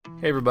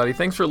Hey everybody,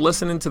 thanks for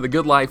listening to the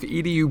Good Life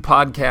EDU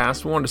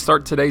podcast. We wanted to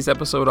start today's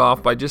episode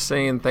off by just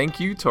saying thank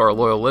you to our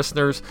loyal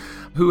listeners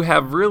who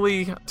have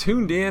really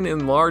tuned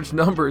in large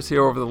numbers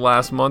here over the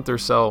last month or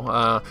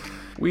so.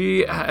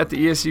 We at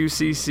the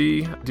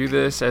ESUCC do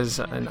this as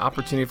an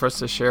opportunity for us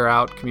to share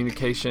out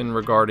communication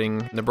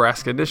regarding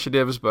Nebraska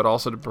initiatives, but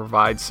also to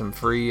provide some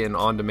free and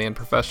on-demand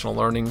professional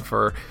learning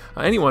for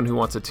anyone who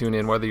wants to tune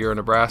in, whether you're a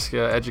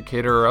Nebraska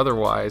educator or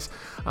otherwise.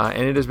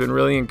 And it has been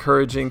really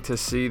encouraging to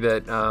see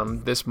that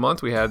this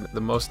month we had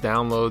the most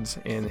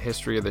downloads in the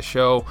history of the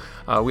show.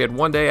 We had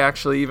one day,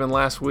 actually, even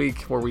last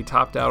week, where we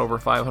topped out over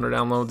 500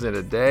 downloads in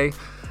a day.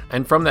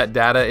 And from that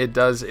data, it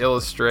does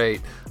illustrate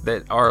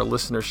that our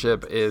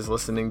listenership is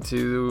listening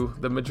to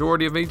the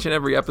majority of each and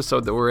every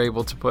episode that we're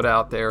able to put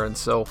out there. And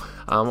so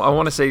I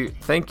want to say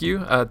thank you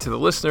to the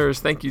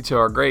listeners. Thank you to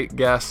our great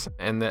guests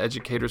and the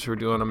educators who are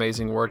doing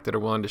amazing work that are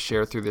willing to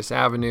share through this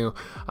avenue.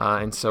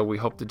 And so we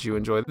hope that you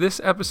enjoy this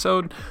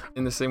episode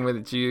in the same way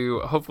that you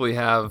hopefully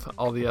have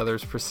all the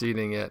others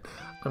preceding it.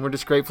 And we're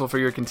just grateful for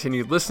your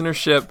continued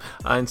listenership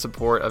and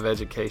support of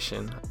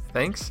education.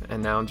 Thanks,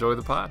 and now enjoy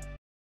the pod.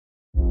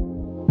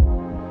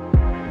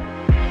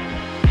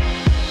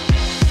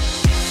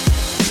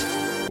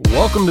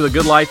 Welcome to the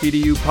Good Life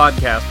EDU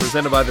podcast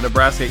presented by the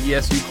Nebraska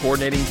ESU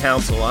Coordinating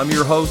Council. I'm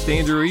your host,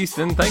 Andrew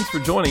Easton. Thanks for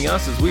joining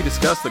us as we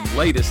discuss the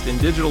latest in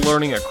digital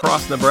learning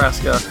across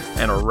Nebraska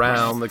and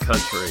around the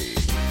country.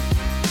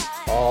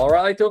 All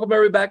right, welcome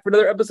everybody back for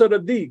another episode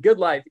of the Good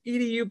Life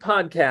EDU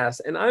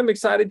podcast. And I'm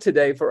excited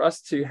today for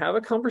us to have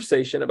a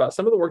conversation about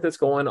some of the work that's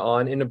going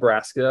on in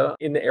Nebraska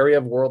in the area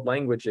of world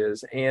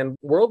languages. And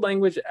world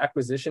language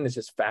acquisition is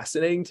just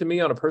fascinating to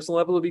me on a personal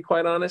level, to be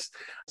quite honest.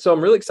 So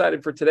I'm really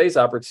excited for today's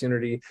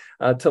opportunity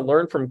to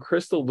learn from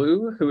Crystal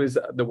Liu, who is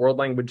the world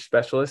language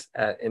specialist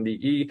at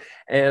NDE,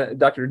 and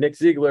Dr. Nick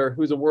Ziegler,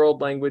 who's a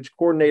world language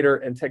coordinator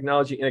and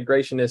technology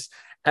integrationist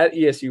at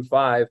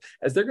ESU5,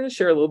 as they're going to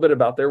share a little bit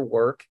about their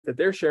work that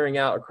they're sharing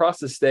out across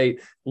the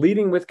state,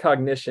 leading with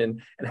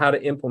Cognition, and how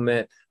to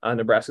implement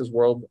Nebraska's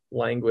world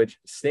language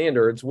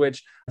standards,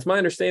 which it's my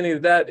understanding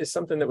that that is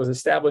something that was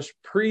established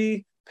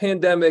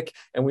pre-pandemic.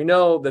 And we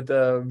know that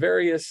the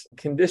various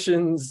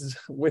conditions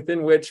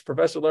within which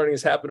professional learning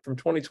has happened from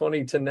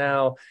 2020 to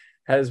now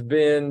has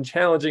been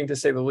challenging, to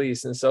say the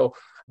least. And so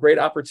great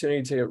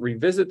opportunity to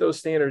revisit those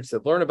standards, to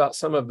learn about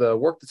some of the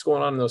work that's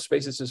going on in those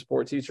spaces to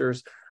support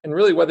teachers. And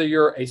really, whether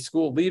you're a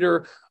school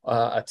leader,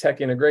 a tech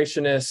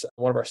integrationist,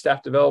 one of our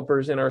staff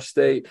developers in our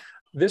state,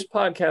 this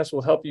podcast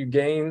will help you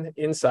gain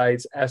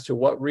insights as to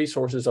what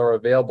resources are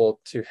available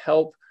to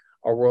help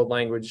our world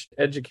language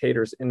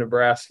educators in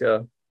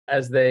Nebraska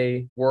as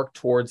they work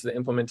towards the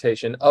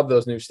implementation of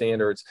those new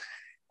standards.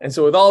 And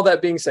so with all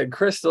that being said,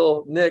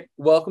 Crystal, Nick,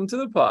 welcome to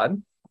the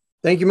pod.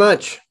 Thank you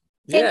much.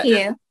 Thank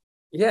you.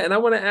 Yeah, and I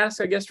want to ask,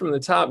 I guess, from the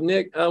top,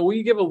 Nick, will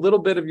you give a little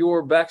bit of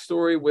your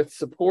backstory with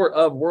support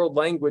of world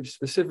language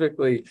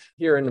specifically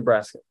here in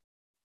Nebraska?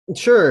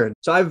 Sure.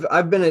 So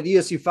I've been at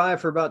ESU5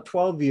 for about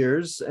 12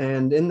 years.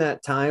 And in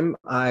that time,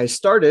 I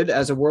started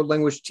as a world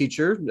language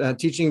teacher,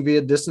 teaching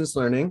via distance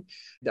learning.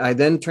 I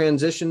then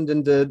transitioned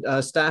into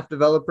a staff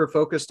developer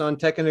focused on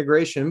tech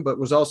integration, but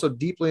was also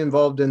deeply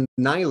involved in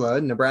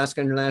NILA,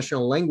 Nebraska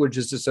International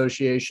Languages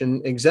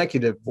Association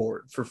Executive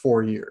Board, for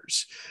 4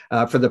 years.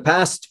 For the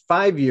past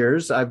 5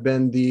 years, I've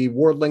been the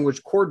world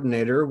language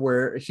coordinator,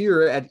 where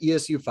here at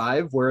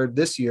ESU5, where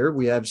this year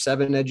we have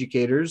 7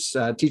 educators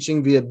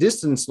teaching via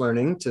distance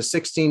learning to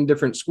 16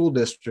 different school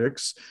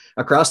districts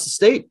across the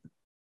state.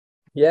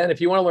 Yeah, and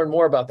if you want to learn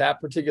more about that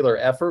particular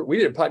effort, we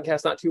did a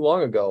podcast not too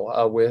long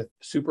ago with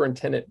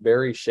Superintendent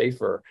Barry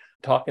Schaefer,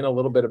 talking a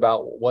little bit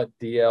about what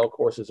DL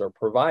courses are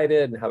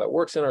provided and how that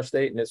works in our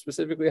state. And it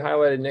specifically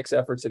highlighted Nick's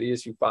efforts at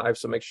ESU5.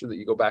 So make sure that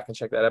you go back and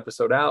check that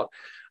episode out.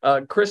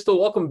 Crystal,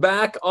 welcome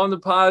back on the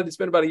pod. It's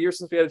been about a year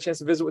since we had a chance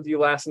to visit with you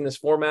last in this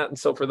format. And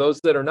so for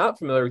those that are not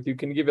familiar with you,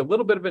 can you give a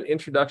little bit of an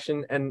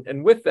introduction?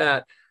 And with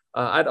that,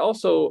 I'd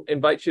also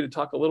invite you to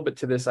talk a little bit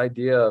to this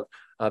idea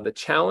of the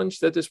challenge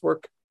that this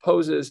work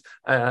poses,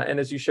 and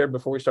as you shared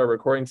before we started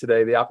recording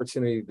today, the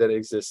opportunity that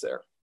exists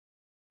there.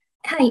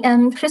 Hi,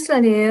 I'm Crystal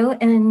Liu,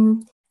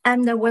 and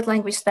I'm the world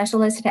language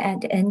specialist at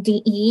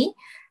NDE.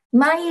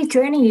 My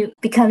journey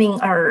becoming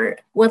a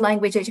world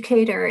language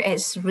educator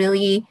is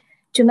really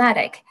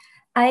dramatic.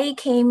 I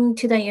came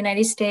to the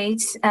United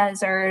States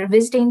as a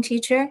visiting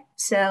teacher,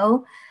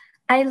 so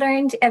I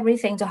learned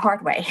everything the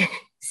hard way.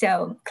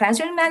 So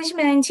classroom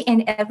management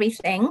and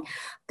everything,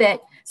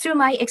 but through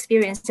my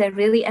experience, I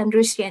really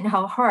understand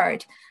how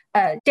hard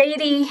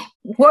daily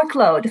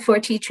workload for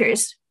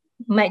teachers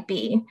might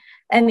be.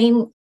 I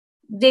mean,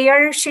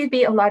 there should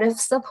be a lot of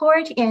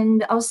support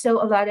and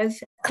also a lot of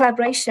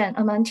collaboration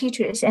among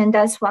teachers. And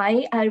that's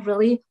why I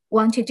really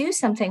want to do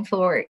something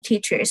for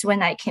teachers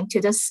when I came to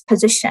this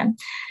position.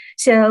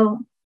 So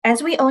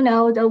as we all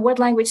know, the World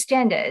Language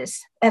Standards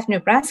of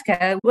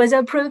Nebraska was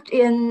approved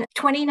in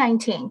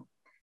 2019.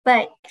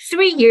 But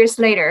 3 years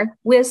later,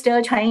 we're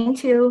still trying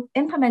to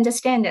implement the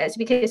standards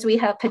because we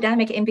have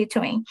pandemic in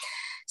between.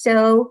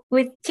 So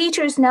with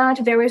teachers not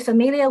very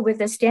familiar with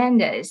the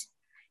standards,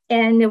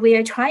 and we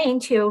are trying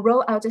to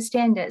roll out the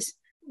standards.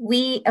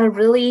 We are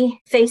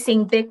really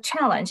facing big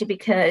challenge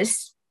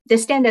because the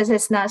standards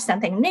is not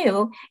something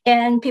new,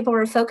 and people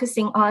are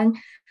focusing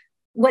on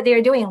what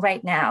they're doing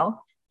right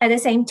now. At the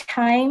same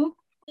time,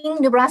 in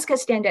Nebraska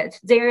standards,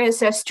 there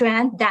is a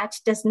strand that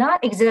does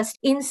not exist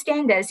in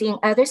standards in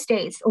other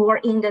states or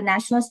in the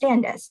national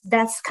standards.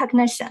 That's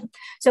cognition.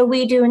 So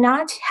we do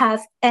not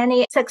have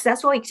any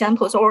successful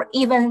examples or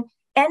even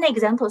any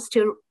examples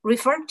to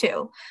refer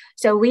to.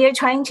 So we are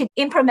trying to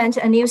implement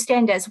a new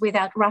standards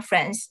without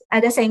reference.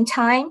 At the same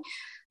time,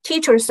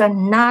 teachers are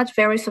not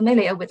very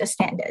familiar with the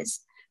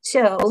standards.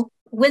 So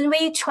when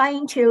we're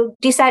trying to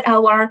decide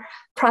our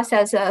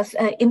process of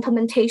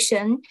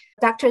implementation,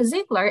 Dr.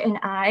 Ziegler and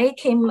I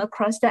came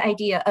across the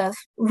idea of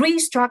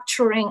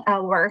restructuring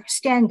our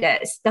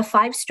standards, the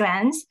 5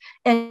 strands,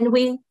 and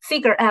we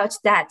figure out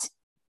that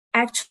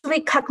actually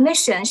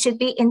cognition should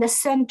be in the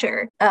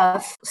center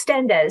of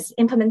standards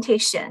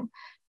implementation,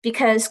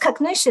 because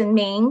cognition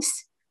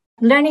means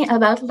learning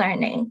about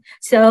learning.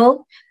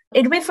 So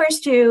it refers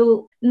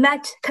to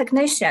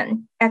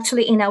metacognition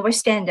actually in our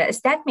standards.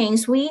 That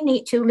means we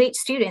need to lead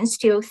students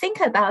to think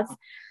about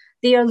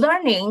their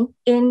learning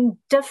in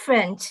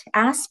different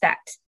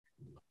aspects: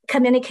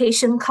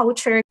 communication,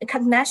 culture,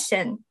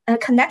 connection,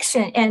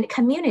 and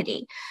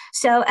community.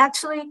 So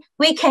actually,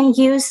 we can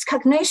use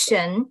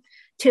cognition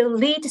to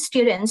lead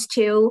students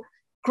to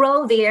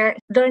grow their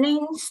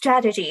learning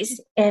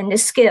strategies and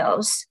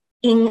skills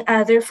in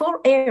other 4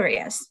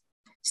 areas.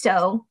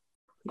 So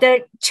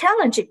the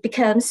challenge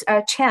becomes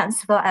a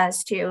chance for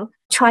us to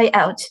try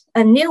out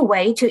a new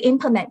way to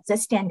implement the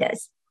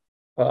standards.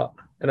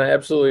 And I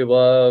absolutely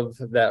love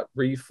that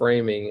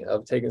reframing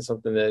of taking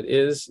something that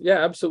is,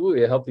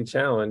 absolutely a healthy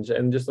challenge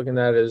and just looking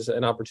at it as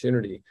an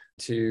opportunity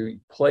to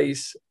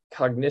place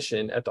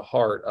cognition at the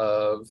heart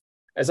of,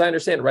 as I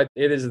understand it, right,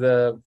 it is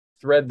the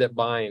thread that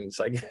binds,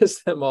 I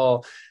guess, them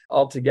all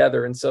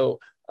together. And so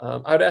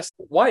I would ask,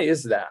 why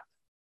is that?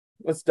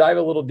 Let's dive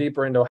a little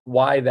deeper into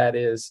why that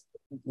is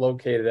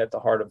located at the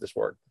heart of this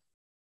work.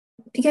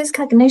 Because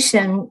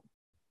cognition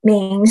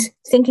means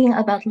thinking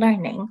about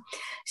learning.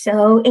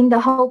 So in the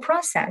whole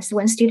process,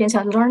 when students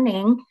are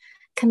learning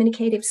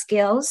communicative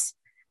skills,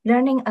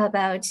 learning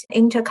about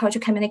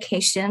intercultural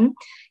communication,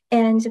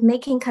 and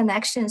making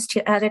connections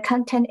to other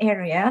content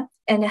area,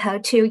 and how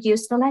to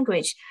use the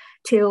language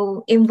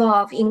to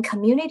involve in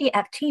community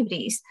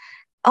activities,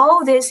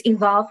 all this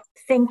involve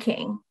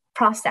thinking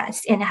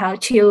process and how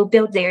to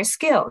build their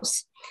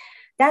skills.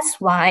 That's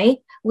why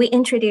we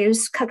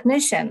introduce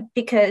cognition,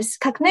 because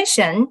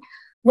cognition,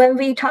 when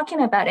we're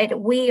talking about it,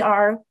 we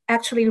are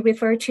actually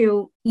refer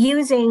to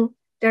using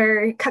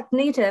their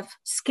cognitive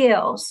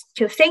skills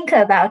to think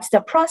about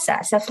the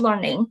process of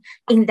learning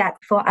in that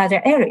 4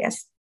 other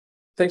areas.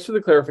 Thanks for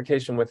the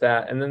clarification with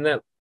that. And then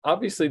that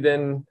obviously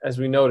then, as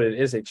we noted,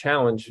 is a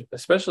challenge,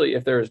 especially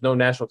if there is no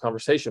national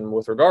conversation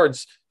with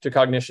regards to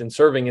cognition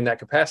serving in that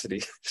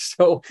capacity.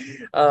 So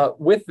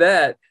with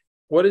that,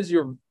 what is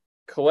your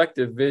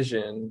collective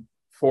vision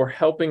for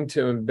helping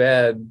to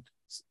embed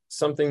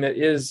something that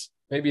is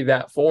maybe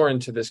that foreign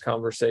to this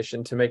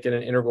conversation to make it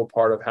an integral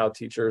part of how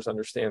teachers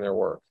understand their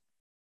work?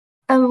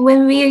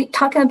 When we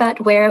talk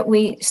about where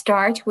we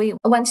start, we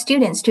want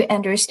students to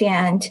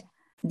understand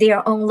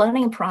their own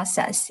learning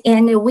process,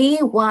 and we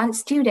want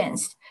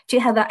students to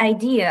have an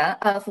idea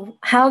of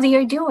how they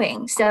are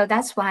doing. So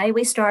that's why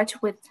we start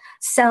with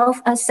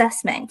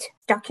self-assessment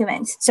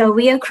documents. So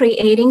we are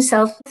creating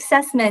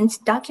self-assessment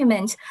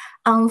documents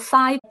on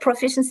 5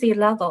 proficiency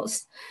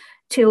levels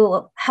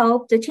to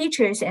help the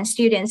teachers and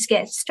students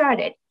get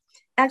started.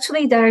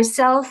 Actually, the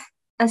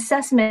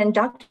self-assessment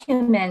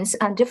documents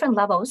on different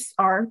levels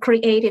are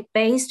created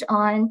based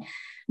on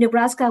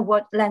Nebraska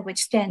World Language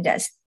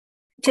Standards.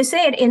 To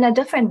say it in a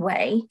different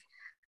way,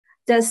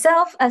 the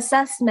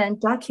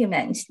self-assessment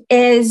document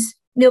is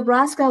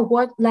Nebraska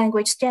World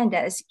Language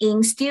Standards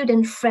in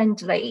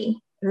student-friendly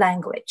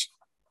language.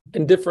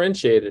 And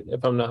differentiated,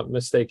 if I'm not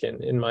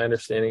mistaken, in my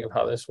understanding of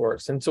how this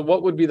works. And so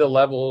what would be the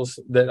levels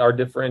that are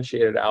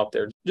differentiated out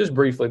there, just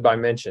briefly by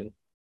mention?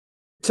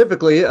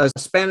 Typically, a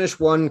Spanish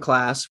 1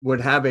 class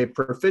would have a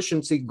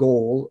proficiency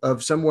goal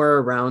of somewhere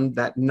around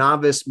that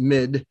novice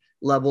mid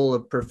level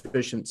of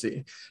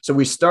proficiency. So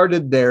we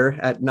started there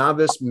at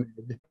novice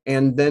mid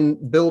and then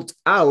built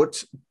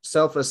out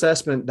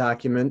self-assessment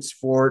documents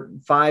for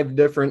 5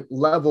 different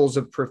levels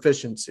of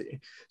proficiency.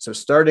 So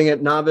starting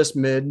at novice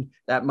mid,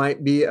 that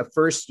might be a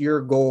first year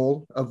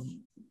goal of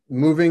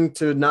moving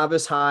to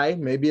novice high,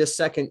 maybe a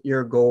second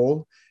year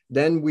goal.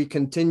 Then we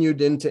continued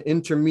into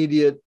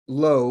intermediate,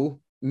 low,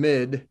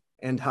 mid,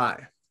 and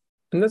high.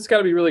 And that's got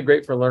to be really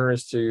great for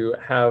learners to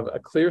have a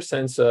clear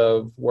sense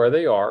of where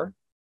they are,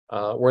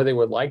 where they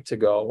would like to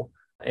go,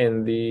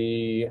 and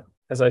the,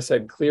 as I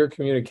said, clear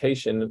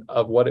communication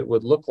of what it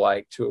would look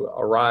like to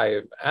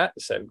arrive at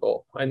said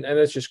goal. And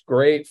it's just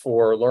great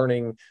for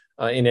learning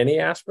in any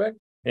aspect,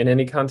 in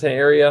any content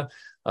area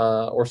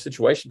or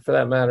situation for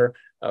that matter,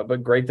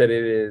 but great that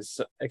it is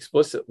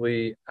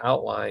explicitly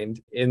outlined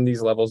in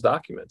these levels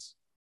documents.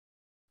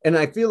 And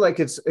I feel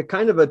like it's a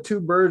kind of a two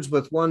birds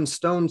with one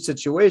stone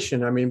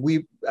situation. I mean,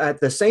 we,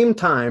 at the same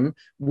time,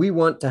 we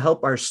want to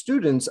help our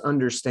students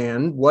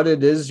understand what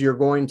it is you're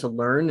going to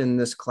learn in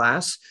this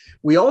class.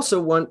 We also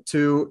want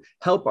to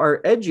help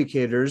our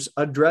educators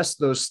address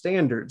those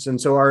standards. And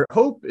so our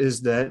hope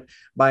is that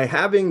by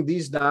having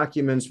these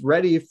documents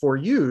ready for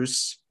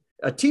use,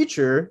 a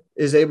teacher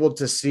is able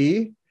to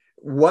see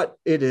what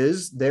it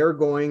is they're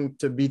going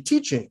to be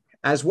teaching,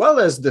 as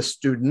well as the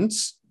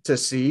students to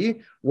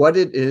see what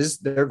it is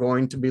they're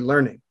going to be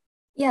learning.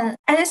 Yeah,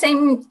 at the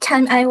same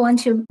time, I want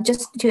to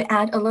just to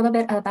add a little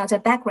bit about the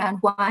background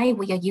why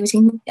we are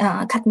using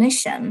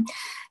cognition,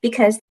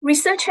 because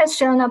research has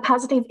shown a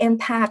positive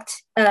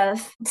impact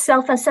of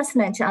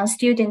self-assessment on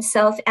student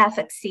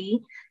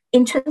self-efficacy,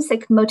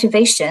 intrinsic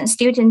motivation,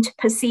 student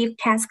perceived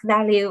task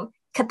value,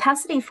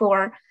 capacity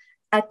for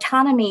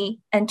autonomy,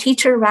 and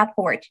teacher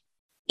rapport,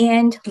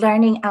 and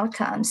learning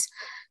outcomes.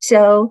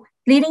 So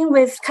leading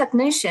with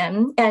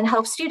cognition and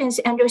help students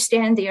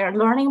understand their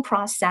learning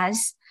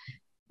process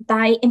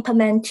by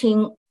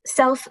implementing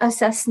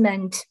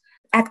self-assessment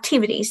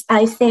activities,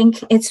 I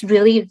think it's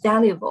really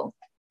valuable,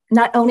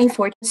 not only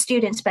for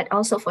students, but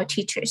also for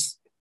teachers.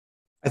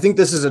 I think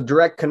this is a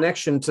direct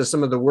connection to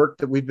some of the work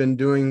that we've been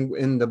doing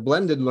in the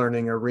blended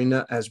learning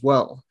arena as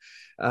well.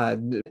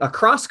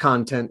 Across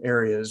content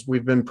areas,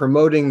 we've been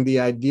promoting the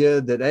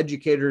idea that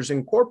educators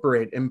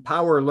incorporate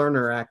empower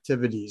learner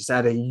activities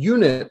at a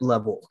unit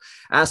level,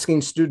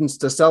 asking students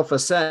to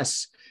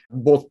self-assess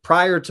both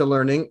prior to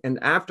learning and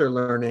after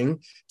learning,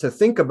 to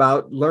think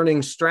about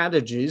learning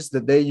strategies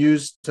that they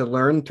use to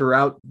learn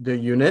throughout the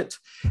unit,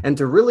 and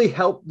to really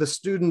help the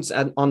students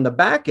on the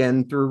back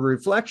end through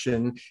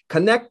reflection,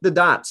 connect the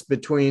dots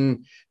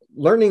between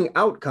learning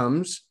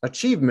outcomes,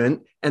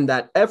 achievement, and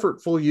that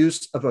effortful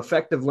use of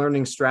effective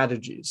learning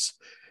strategies.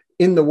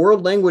 In the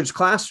world language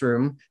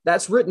classroom,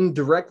 that's written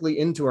directly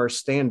into our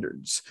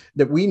standards,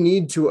 that we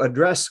need to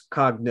address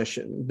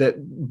cognition, that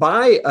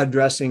by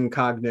addressing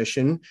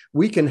cognition,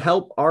 we can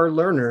help our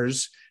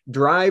learners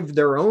drive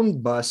their own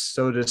bus,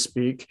 so to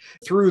speak,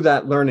 through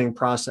that learning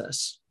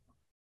process.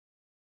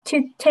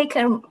 To take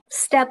a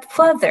step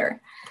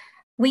further,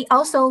 we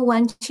also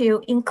want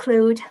to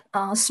include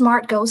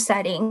SMART goal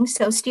setting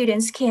so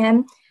students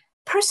can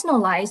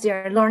personalize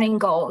their learning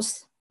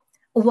goals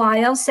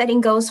while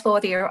setting goals for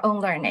their own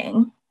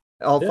learning.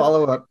 I'll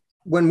follow up.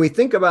 When we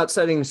think about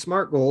setting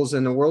SMART goals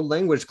in the world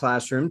language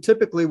classroom,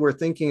 typically we're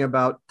thinking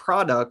about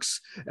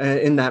products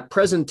in that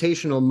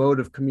presentational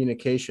mode of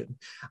communication,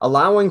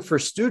 allowing for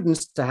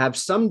students to have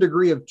some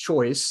degree of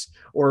choice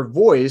or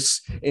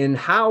voice in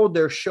how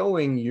they're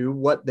showing you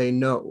what they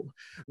know.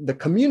 The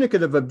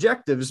communicative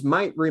objectives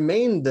might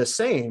remain the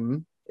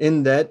same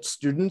in that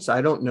students,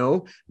 I don't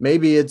know,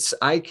 maybe it's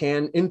I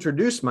can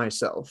introduce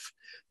myself,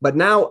 but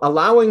now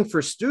allowing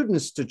for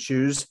students to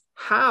choose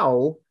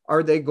how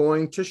are they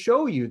going to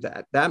show you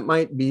that? That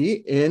might be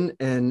in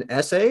an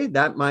essay,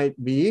 that might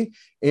be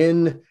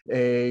in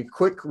a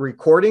quick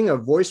recording, a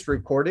voice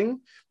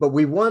recording, but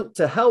we want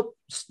to help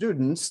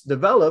students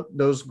develop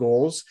those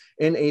goals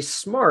in a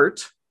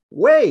smart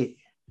way.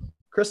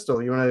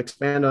 Crystal, you want to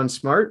expand on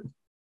SMART?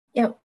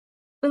 Yeah,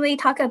 when we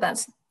talk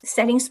about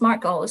setting SMART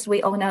goals,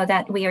 we all know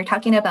that we are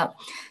talking about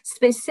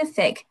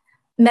specific,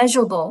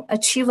 measurable,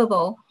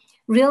 achievable,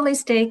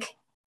 realistic,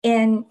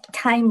 and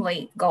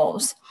timely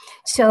goals.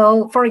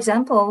 So, for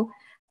example,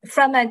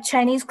 from a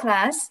Chinese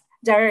class,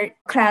 their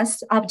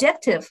class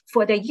objective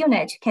for the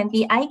unit can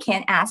be I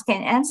can ask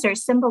and answer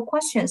simple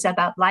questions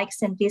about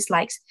likes and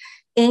dislikes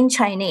in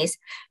Chinese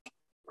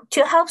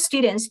to help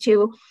students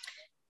to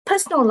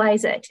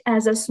personalize it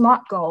as a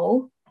SMART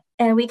goal.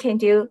 And we can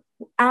do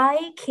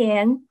I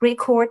can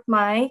record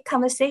my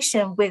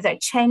conversation with a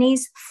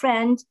Chinese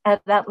friend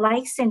about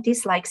likes and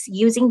dislikes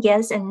using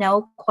yes and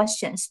no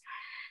questions.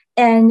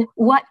 And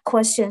what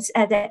questions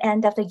at the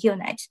end of the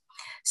unit.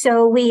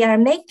 So we are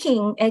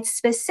making it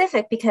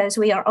specific because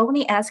we are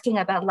only asking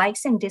about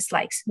likes and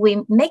dislikes.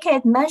 We make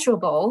it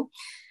measurable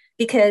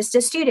because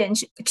the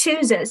student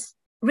chooses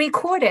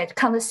recorded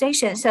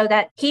conversation so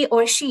that he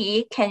or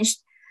she can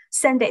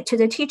send it to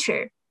the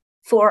teacher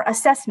for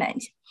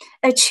assessment.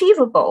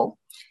 Achievable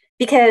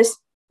because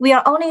we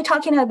are only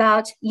talking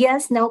about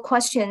yes, no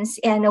questions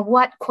and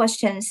what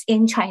questions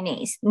in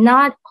Chinese,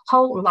 not a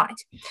whole lot.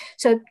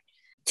 So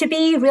to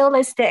be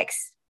realistic,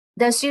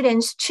 the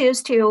students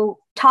choose to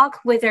talk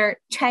with their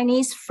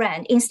Chinese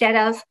friend instead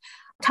of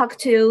talk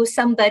to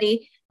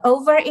somebody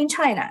over in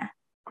China.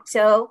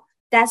 So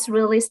that's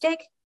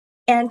realistic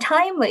and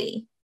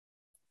timely.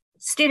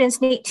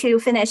 Students need to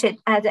finish it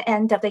at the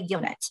end of the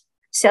unit.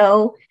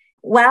 So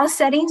while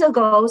setting the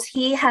goals,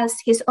 he has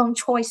his own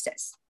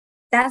choices.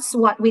 That's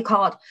what we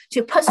call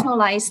to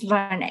personalize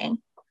learning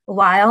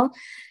while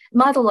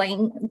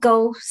modeling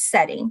goal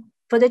setting.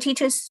 For the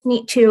teachers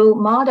need to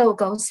model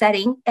goal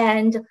setting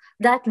and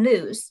let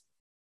loose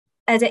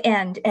at the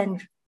end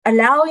and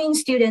allowing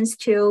students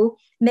to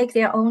make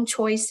their own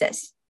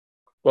choices.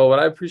 Well, what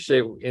I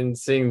appreciate in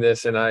seeing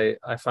this, and I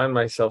find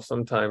myself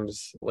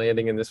sometimes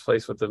landing in this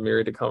place with the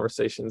myriad of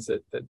conversations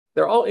that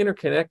they're all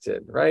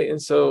interconnected, right?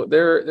 And so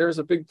there's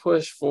a big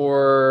push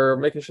for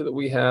making sure that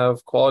we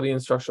have quality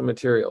instructional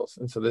materials.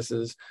 And so this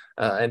is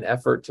an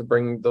effort to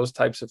bring those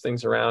types of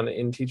things around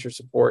in teacher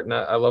support. And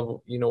I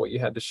love, what you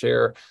had to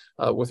share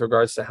with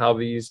regards to how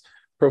these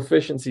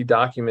proficiency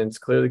documents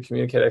clearly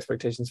communicate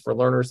expectations for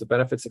learners, the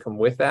benefits that come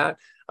with that,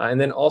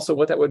 and then also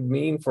what that would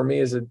mean for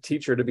me as a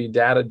teacher to be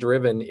data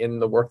driven in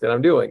the work that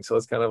I'm doing. So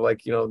it's kind of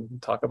like,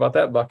 talk about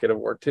that bucket of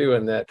work too.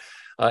 And that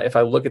if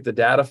I look at the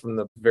data from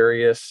the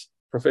various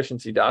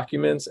proficiency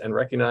documents and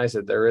recognize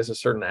that there is a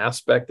certain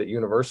aspect that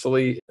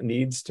universally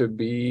needs to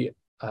be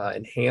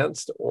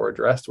enhanced or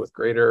addressed with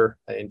greater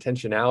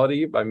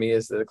intentionality by me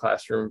as the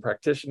classroom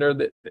practitioner,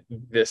 that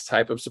this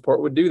type of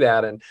support would do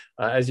that. And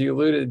as you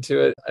alluded to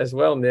it as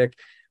well, Nick,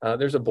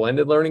 there's a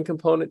blended learning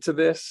component to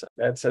this.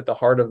 That's at the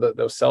heart of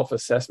those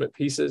self-assessment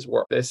pieces,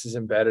 where this is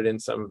embedded in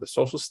some of the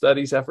social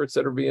studies efforts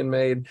that are being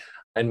made.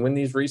 And when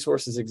these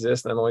resources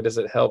exist, not only does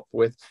it help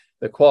with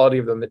the quality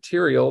of the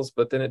materials,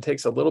 but then it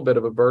takes a little bit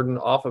of a burden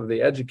off of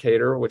the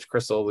educator, which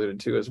Crystal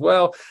alluded to as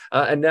well.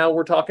 And now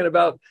we're talking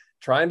about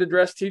trying to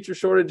address teacher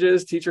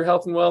shortages, teacher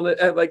health and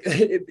wellness. Like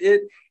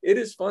it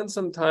is fun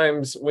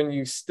sometimes when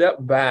you step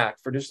back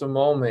for just a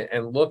moment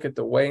and look at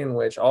the way in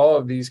which all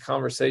of these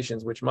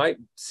conversations, which might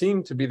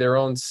seem to be their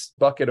own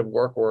bucket of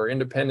work or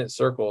independent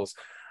circles,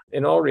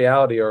 in all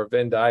reality are a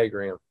Venn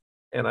diagram.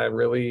 And I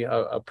really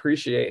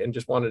appreciate and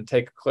just wanted to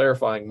take a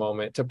clarifying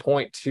moment to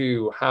point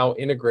to how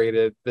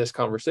integrated this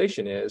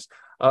conversation is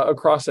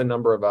across a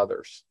number of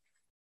others.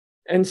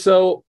 And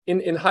so in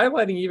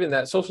highlighting even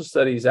that social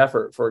studies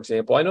effort, for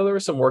example, I know there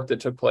was some work that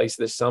took place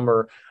this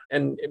summer,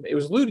 and it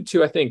was alluded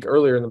to, I think,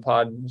 earlier in the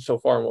pod so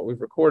far in what we've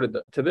recorded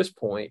to this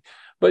point.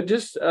 But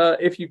just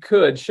if you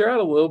could share out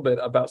a little bit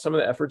about some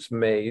of the efforts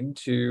made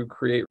to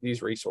create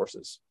these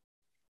resources.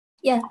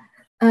 Yeah.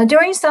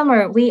 During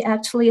summer, we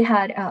actually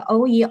had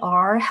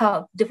OER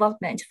help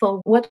development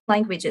for world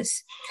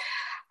languages.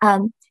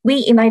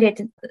 We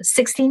invited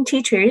 16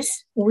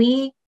 teachers.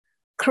 We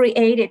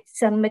created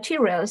some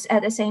materials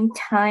at the same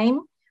time.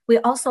 We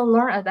also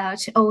learned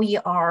about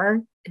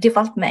OER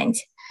development.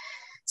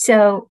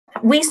 So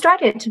we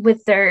started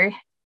with the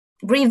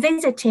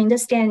revisiting the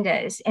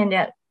standards and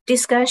the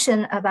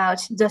discussion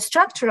about the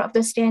structure of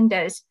the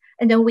standards.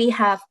 And then we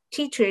have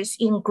teachers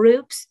in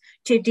groups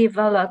to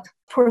develop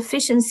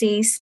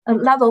proficiencies,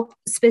 level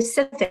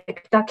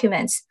specific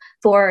documents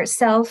for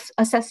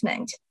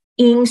self-assessment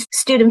in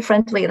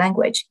student-friendly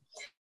language.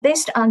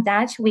 Based on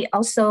that, we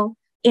also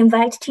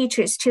invite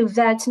teachers to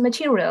vet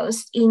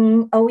materials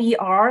in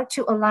OER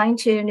to align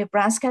to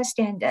Nebraska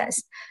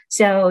standards.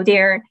 So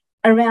there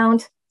are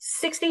around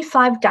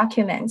 65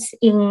 documents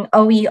in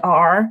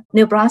OER,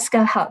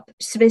 Nebraska Hub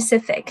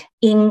specific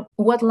in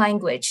what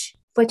language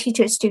for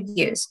teachers to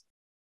use.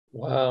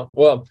 Wow.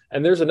 Well,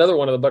 and there's another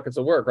one of the buckets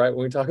of work, right?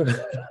 When we talk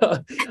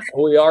about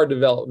OER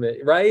development,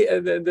 right?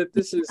 And that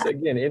this is,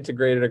 again,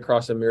 integrated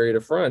across a myriad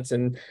of fronts.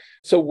 And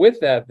so with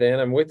that, then,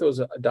 and with those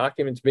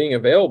documents being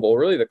available,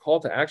 really the call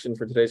to action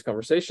for today's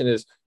conversation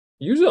is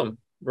use them,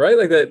 right?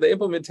 Like the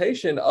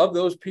implementation of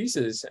those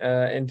pieces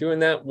and doing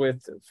that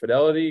with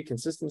fidelity,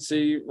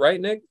 consistency,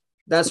 right, Nick?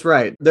 That's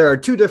right. There are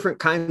two different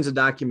kinds of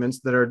documents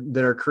that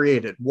are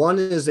created. One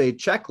is a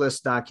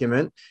checklist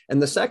document,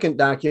 and the second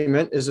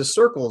document is a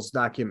circles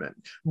document.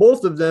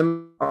 Both of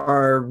them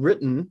are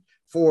written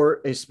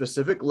for a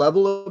specific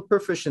level of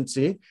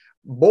proficiency.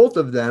 Both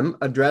of them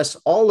address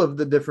all of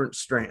the different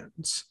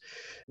strands.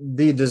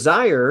 The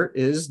desire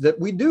is that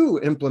we do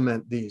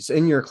implement these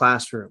in your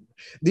classroom.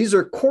 These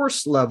are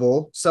course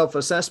level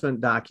self-assessment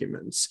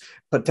documents.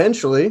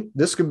 Potentially,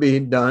 this could be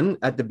done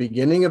at the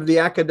beginning of the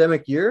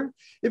academic year.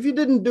 If you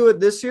didn't do it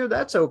this year,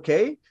 that's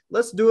okay.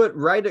 Let's do it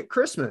right at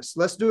Christmas.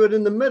 Let's do it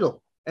in the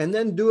middle and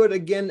then do it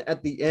again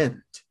at the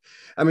end.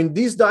 I mean,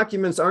 these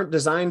documents aren't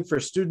designed for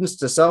students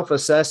to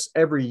self-assess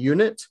every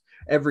unit,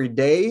 every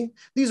day.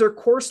 These are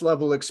course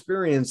level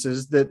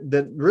experiences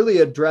that really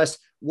address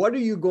what are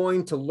you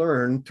going to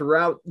learn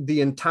throughout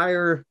the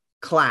entire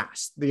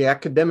class, the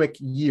academic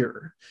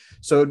year.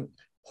 So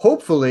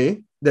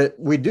hopefully that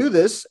we do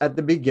this at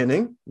the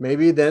beginning,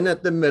 maybe then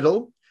at the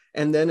middle,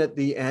 and then at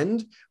the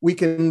end, we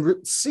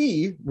can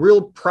see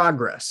real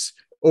progress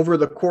over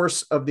the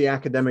course of the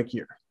academic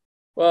year.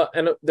 Well,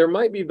 and there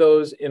might be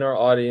those in our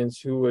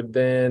audience who would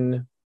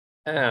then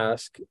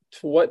ask,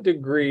 to what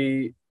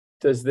degree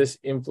does this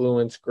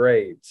influence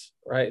grades,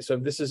 right? So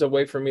if this is a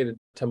way for me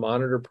to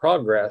monitor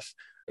progress,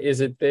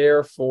 is it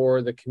there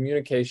for the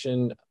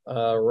communication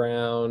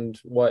around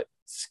what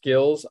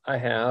skills I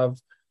have,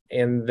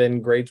 and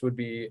then grades would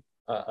be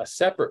a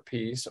separate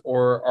piece?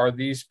 Or are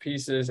these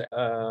pieces,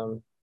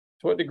 to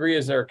what degree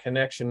is there a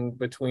connection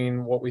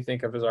between what we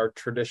think of as our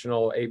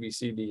traditional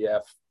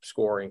ABCDF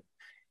scoring?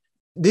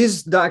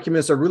 These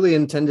documents are really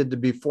intended to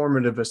be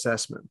formative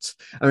assessments.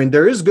 I mean,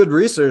 there is good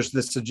research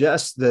that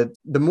suggests that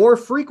the more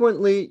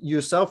frequently you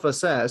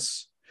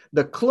self-assess,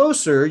 the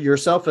closer your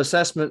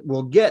self-assessment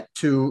will get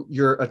to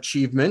your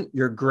achievement,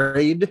 your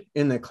grade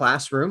in the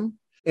classroom.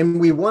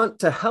 And we want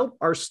to help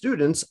our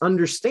students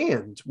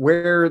understand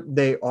where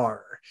they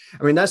are.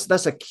 I mean,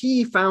 that's a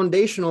key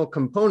foundational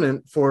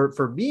component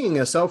for being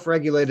a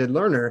self-regulated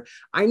learner.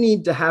 I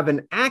need to have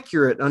an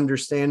accurate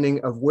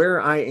understanding of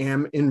where I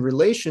am in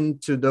relation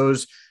to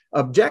those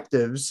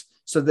objectives,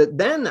 so that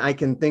then I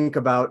can think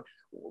about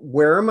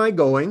where am I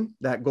going,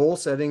 that goal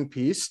setting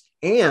piece,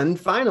 and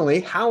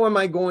finally, how am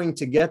I going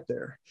to get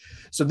there?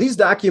 So these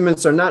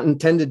documents are not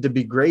intended to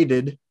be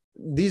graded.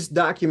 These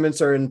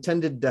documents are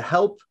intended to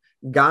help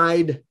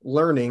guide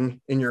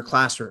learning in your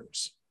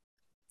classrooms.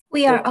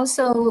 We are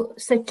also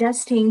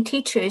suggesting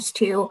teachers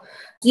to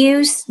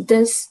use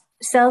this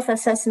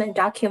self-assessment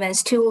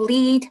documents to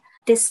lead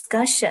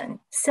discussion,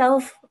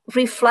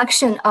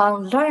 self-reflection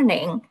on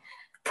learning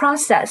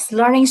process,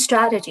 learning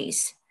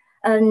strategies,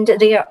 and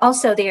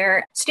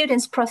their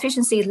students'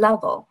 proficiency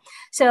level.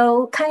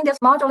 So kind of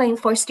modeling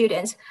for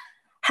students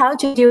how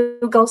to do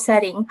goal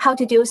setting, how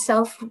to do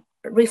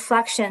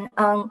self-reflection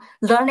on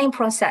learning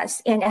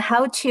process, and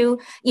how to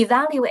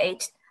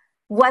evaluate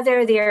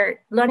whether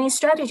their learning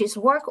strategies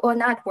work or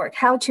not work,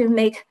 how to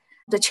make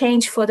the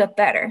change for the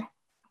better.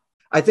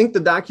 I think the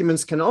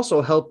documents can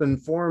also help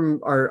inform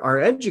our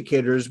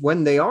educators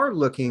when they are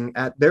looking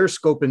at their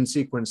scope and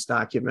sequence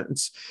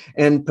documents,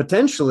 and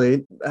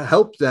potentially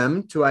help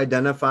them to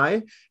identify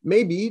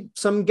maybe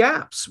some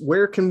gaps.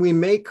 Where can we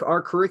make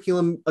our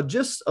curriculum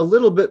just a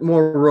little bit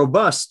more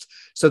robust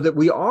so that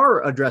we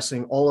are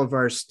addressing all of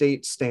our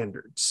state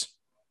standards?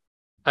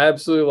 I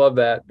absolutely love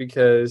that,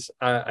 because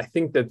I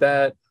think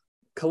that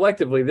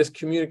collectively, this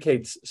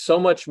communicates so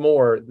much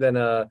more than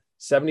a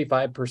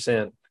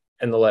 75%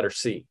 and the letter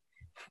C.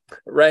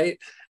 Right.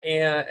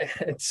 And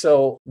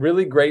so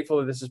really grateful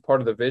that this is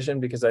part of the vision,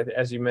 because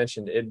as you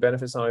mentioned, it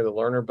benefits not only the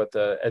learner, but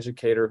the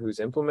educator who's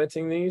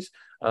implementing these.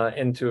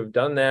 And to have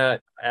done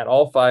that at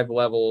all 5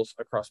 levels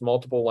across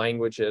multiple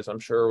languages,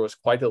 I'm sure was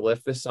quite the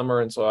lift this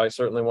summer. And so I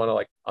certainly want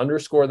to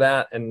underscore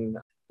that and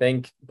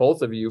thank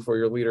both of you for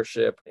your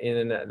leadership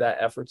in that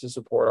effort to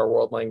support our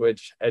world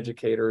language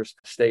educators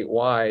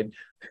statewide.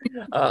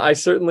 I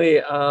certainly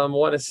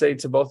want to say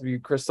to both of you,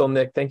 Crystal,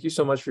 Nick, thank you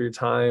so much for your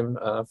time,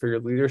 for your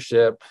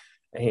leadership,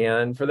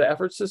 and for the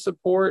efforts to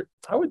support,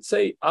 I would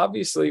say,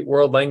 obviously,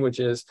 world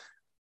languages,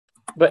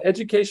 but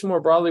education more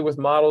broadly with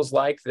models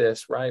like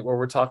this, right, where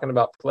we're talking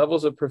about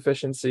levels of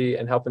proficiency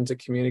and helping to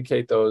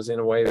communicate those in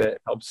a way that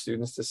helps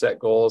students to set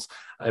goals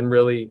and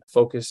really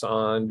focus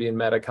on being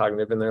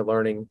metacognitive in their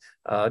learning.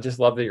 Just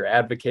love that you're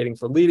advocating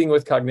for leading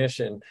with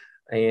cognition.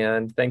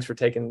 And thanks for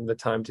taking the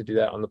time to do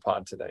that on the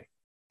pod today.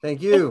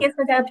 Thank you. Thank you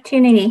for the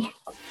opportunity.